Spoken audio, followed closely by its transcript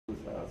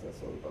a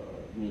sort of a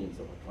means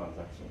of a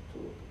transaction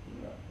tool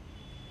in a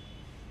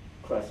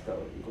classical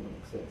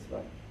economic sense,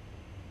 right?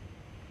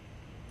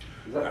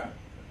 Is that?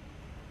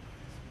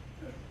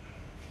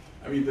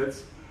 I mean,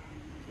 that's,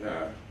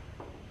 of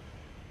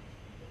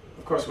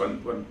course,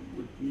 one would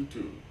need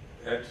to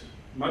add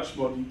much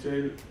more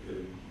detail,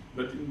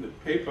 but in the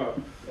paper,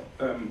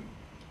 I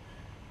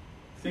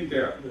think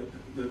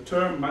the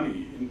term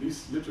money in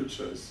this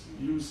literature is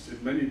used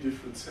in many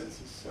different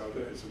senses. So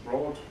there is a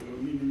broad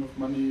meaning of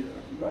money,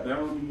 a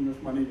narrow meaning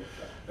of money,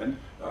 and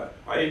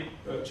I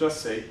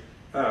just say,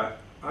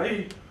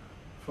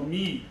 for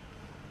me,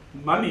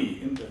 money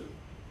in the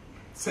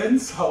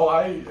sense how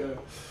I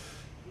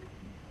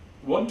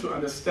want to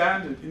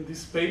understand it in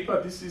this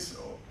paper, this is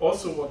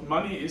also what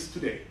money is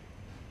today,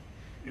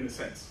 in a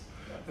sense.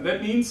 And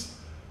that means,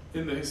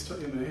 in the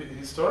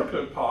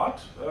historical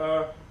part,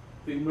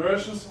 the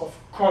emergence of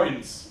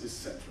coins is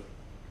central.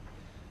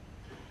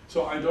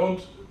 So I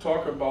don't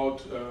talk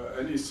about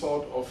any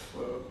sort of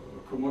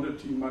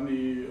commodity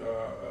money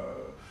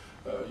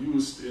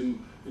used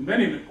in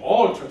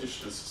all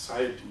traditional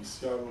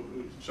societies,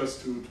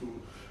 just to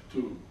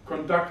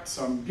conduct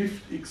some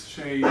gift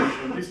exchange,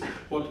 and this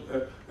what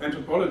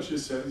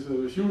anthropologists, there is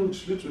a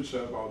huge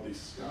literature about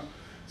this.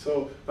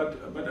 So, but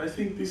I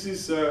think this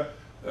is, I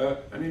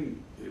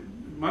mean,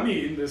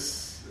 money in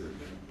this,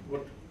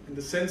 in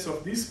the sense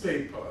of this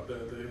paper,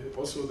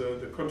 also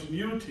the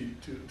continuity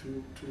to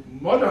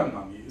modern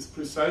money is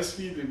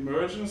precisely the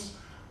emergence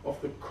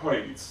of the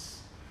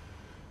coins.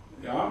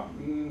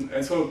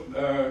 And so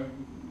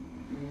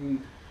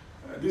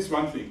this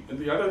one thing, and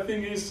the other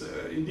thing is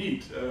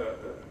indeed.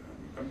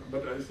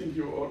 But I think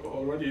you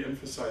already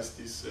emphasized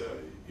this.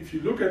 If you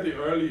look at the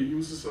early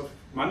uses of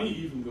money,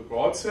 even the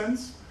broad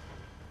sense,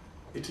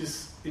 it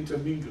is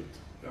intermingled.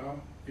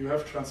 You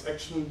have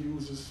transactional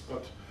uses,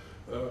 but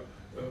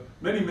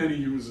many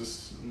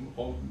uses,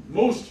 or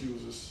most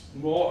uses,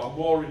 are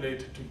more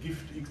related to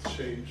gift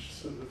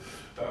exchange,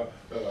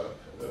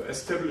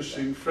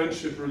 establishing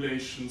friendship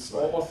relations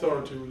or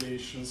authority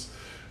relations.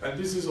 And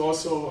this is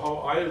also how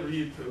I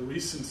read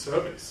recent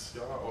surveys.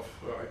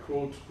 I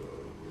quote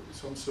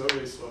some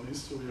surveys on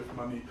history of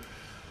money.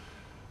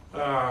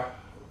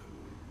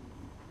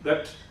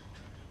 That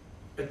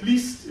at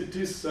least it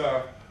is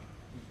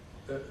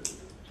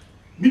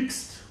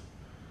mixed,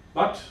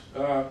 but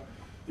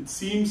it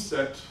seems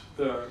that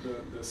the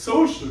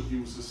social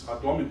uses are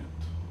dominant.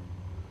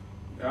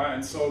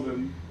 And so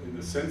then, in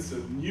a sense,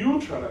 the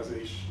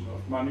neutralization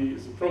of money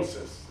is a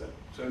process that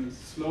then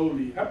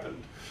slowly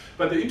happened.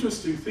 But the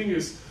interesting thing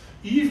is,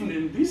 even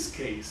in this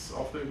case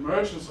of the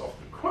emergence of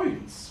the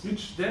coins,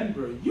 which then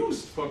were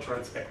used for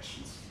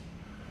transactions,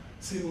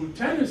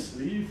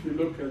 simultaneously, if you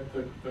look at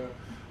the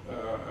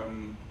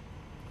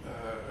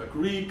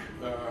Greek,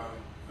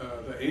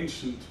 the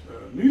ancient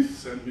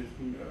myths and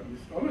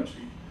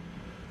mythology,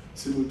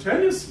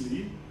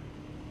 simultaneously,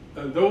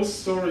 those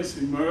stories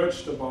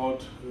emerged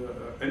about,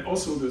 and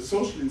also the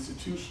social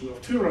institution of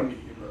tyranny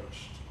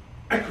emerged,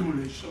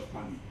 accumulation of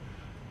money.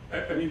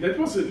 I mean, that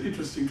was an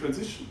interesting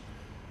transition.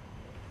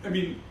 I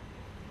mean,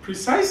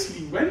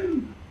 precisely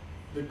when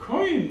the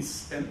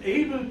coins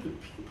enabled the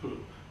people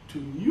to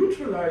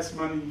neutralize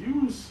money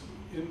use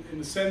in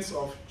the sense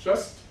of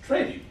just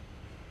trading.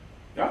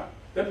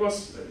 That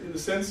was, in a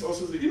sense,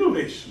 also the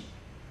innovation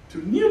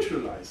to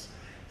neutralize.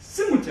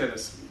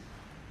 Simultaneously,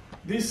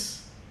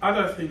 this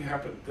other thing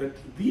happened, that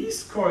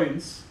these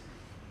coins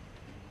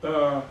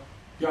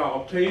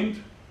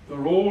obtained the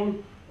role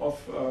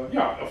of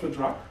a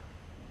drug.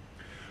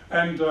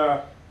 And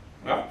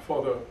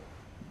for the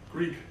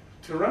Greek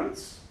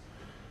tyrants.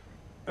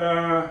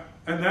 And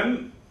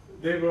then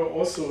they were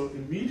also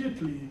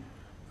immediately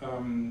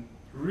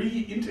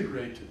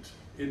reintegrated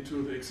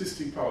into the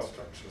existing power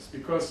structures,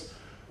 because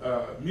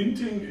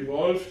minting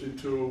evolved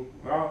into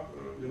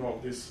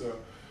this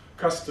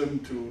custom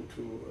to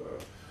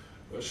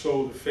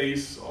show the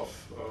face of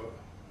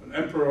an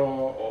emperor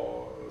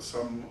or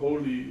some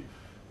holy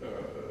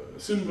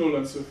symbol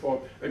and so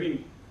forth. I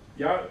mean,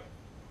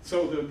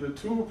 so the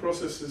two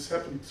processes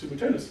happened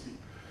simultaneously.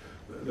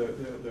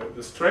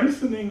 The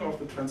strengthening of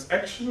the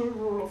transactional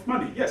role of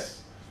money,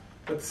 yes,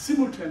 but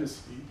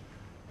simultaneously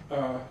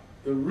the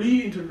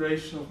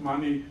reintegration of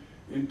money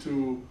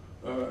into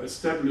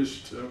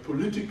established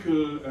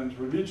political and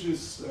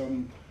religious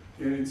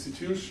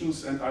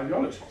institutions and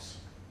ideologies.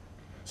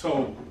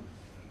 So,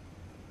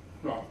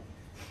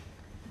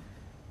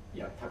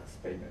 tax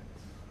payment.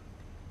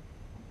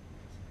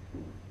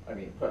 I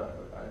mean,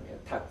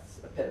 tax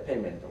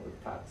payment of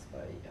tax by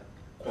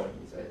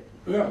coins.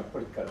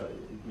 Political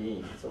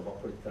means of a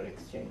political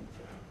exchange.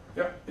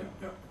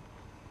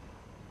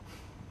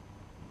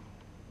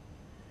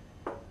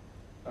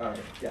 I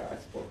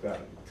spoke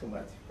too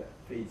much.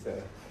 Please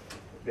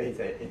raise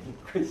any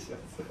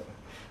questions.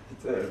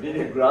 It's a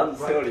really grand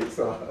theory.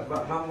 So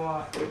one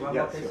more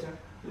question.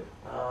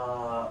 I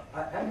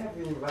have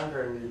been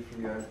wondering if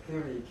your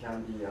theory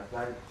can be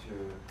applied to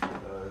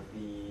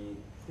the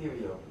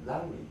theory of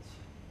language.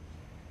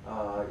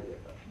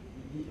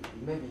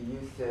 Maybe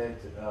you said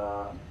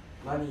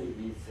money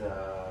is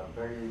a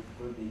very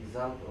good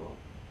example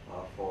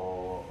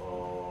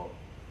for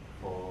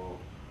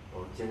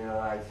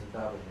generalized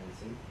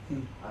Darwinism,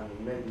 and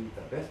maybe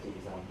the best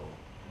example.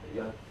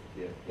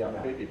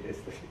 Maybe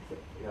best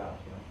example.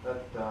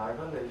 But I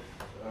wonder if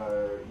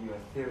your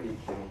theory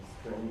can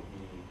explain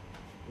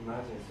the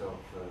emergence of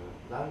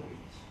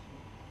language.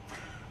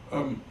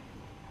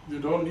 You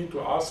don't need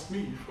to ask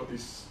me for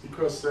this,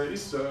 because there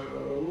is a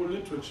whole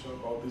literature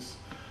about this,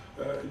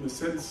 in the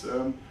sense,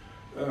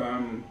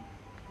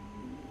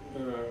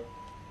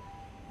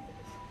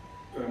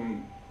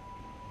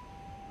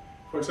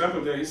 for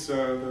example, there is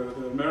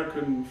the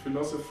American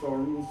philosopher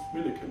Ruth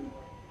Millikan.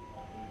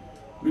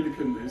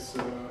 Millikan is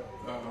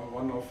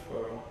one of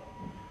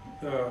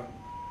the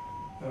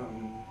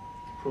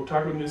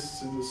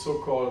protagonists in the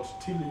so-called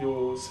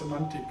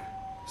teleosemantic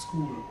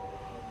school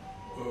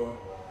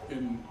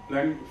in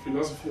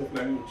philosophy of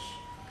language.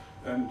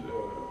 And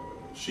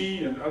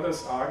she and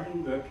others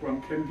argue that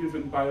one can give a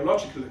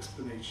biological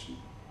explanation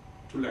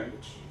to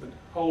language, and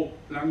how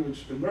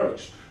language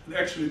emerged. And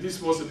actually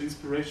this was an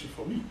inspiration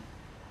for me.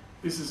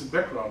 This is a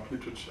background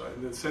literature,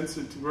 in the sense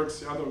it works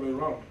the other way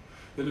around.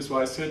 That is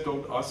why I said,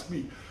 don't ask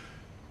me.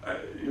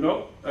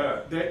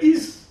 There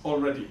is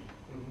already,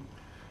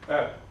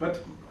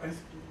 but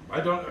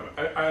I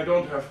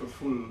don't have a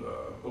full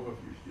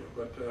overview here.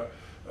 But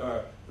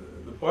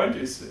the point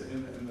is,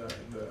 in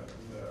the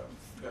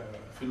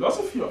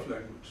philosophy of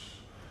language,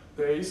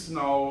 there is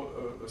now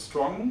a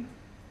strong,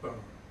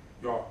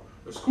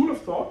 a school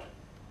of thought.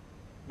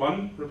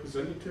 One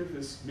representative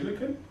is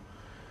Millikan,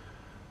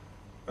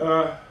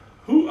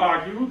 who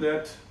argue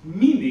that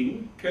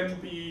meaning can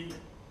be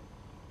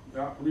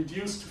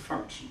reduced to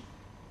function.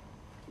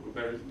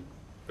 Very,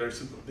 very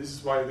simple. This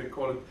is why they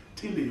call it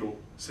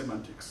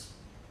teleosemantics.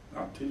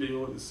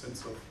 Teleo in the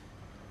sense of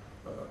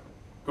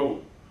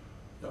goal.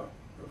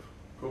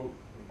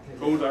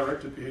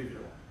 Goal-directed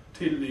behavior.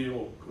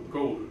 Teleo,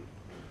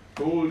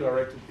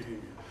 goal-directed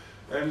behavior.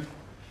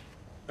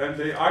 And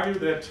they argue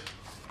that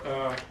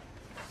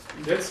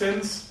in that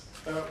sense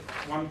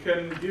one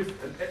can give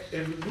an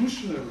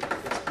evolutionary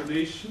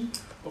explanation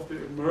of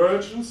the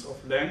emergence of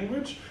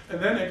language,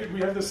 and then again we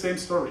have the same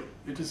story.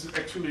 It is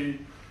actually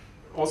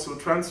also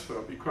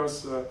transfer,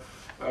 because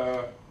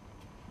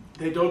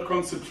they don't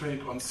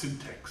concentrate on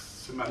syntax,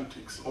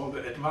 semantics, or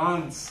the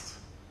advanced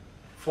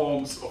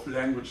forms of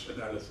language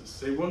analysis.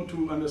 They want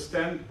to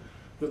understand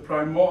the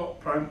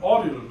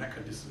primordial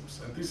mechanisms,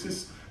 and this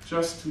is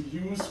just to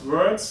use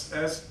words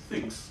as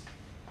things.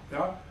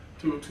 To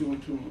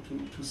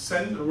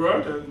send a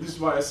word, and this is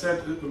why I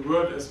said the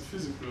word as a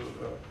physical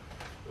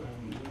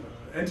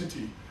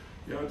entity.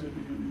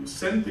 You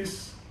send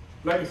this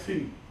like a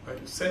thing. I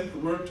send the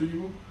word to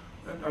you,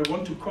 and I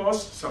want to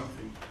cause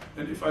something.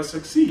 And if I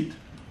succeed,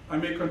 I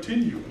may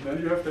continue, and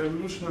then you have the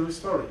evolutionary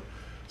story.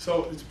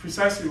 So it's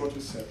precisely what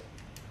you said.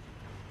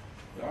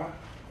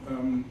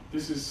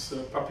 This is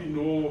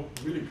Papineau,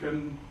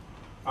 Millikan,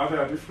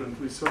 other different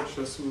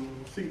researchers who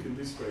think in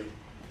this way.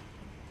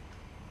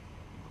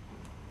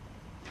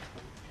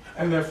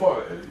 And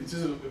therefore,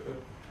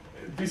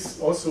 this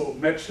also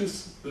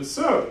matches the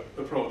Searle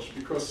approach,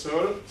 because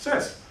Searle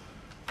says,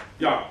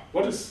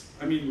 what is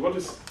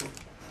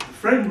the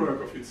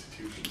framework of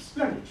institutions?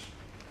 Language.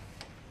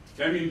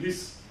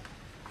 This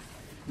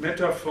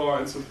metaphor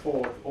and so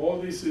forth, all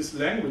this is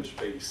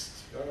language-based.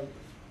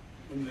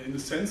 In the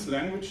sense,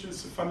 language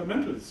is a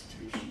fundamental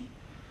institution.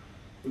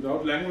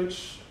 Without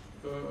language,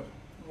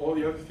 all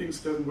the other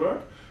things doesn't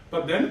work.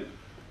 But then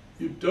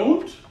you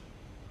don't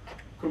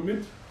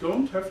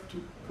have to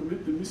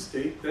commit the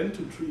mistake then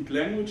to treat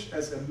language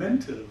as a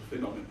mental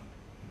phenomenon.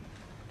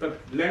 But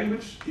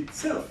language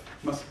itself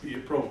must be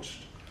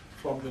approached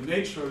from the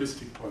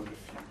naturalistic point of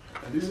view.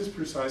 And this is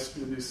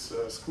precisely this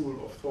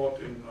school of thought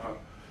in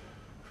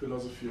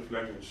philosophy of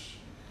language.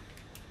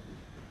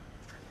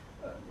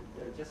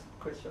 Just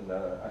a question.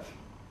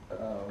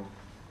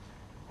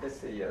 Let's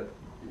say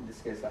in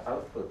this case,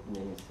 output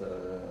means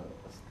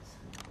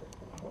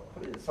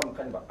some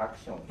kind of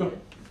action,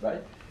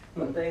 right?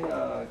 And then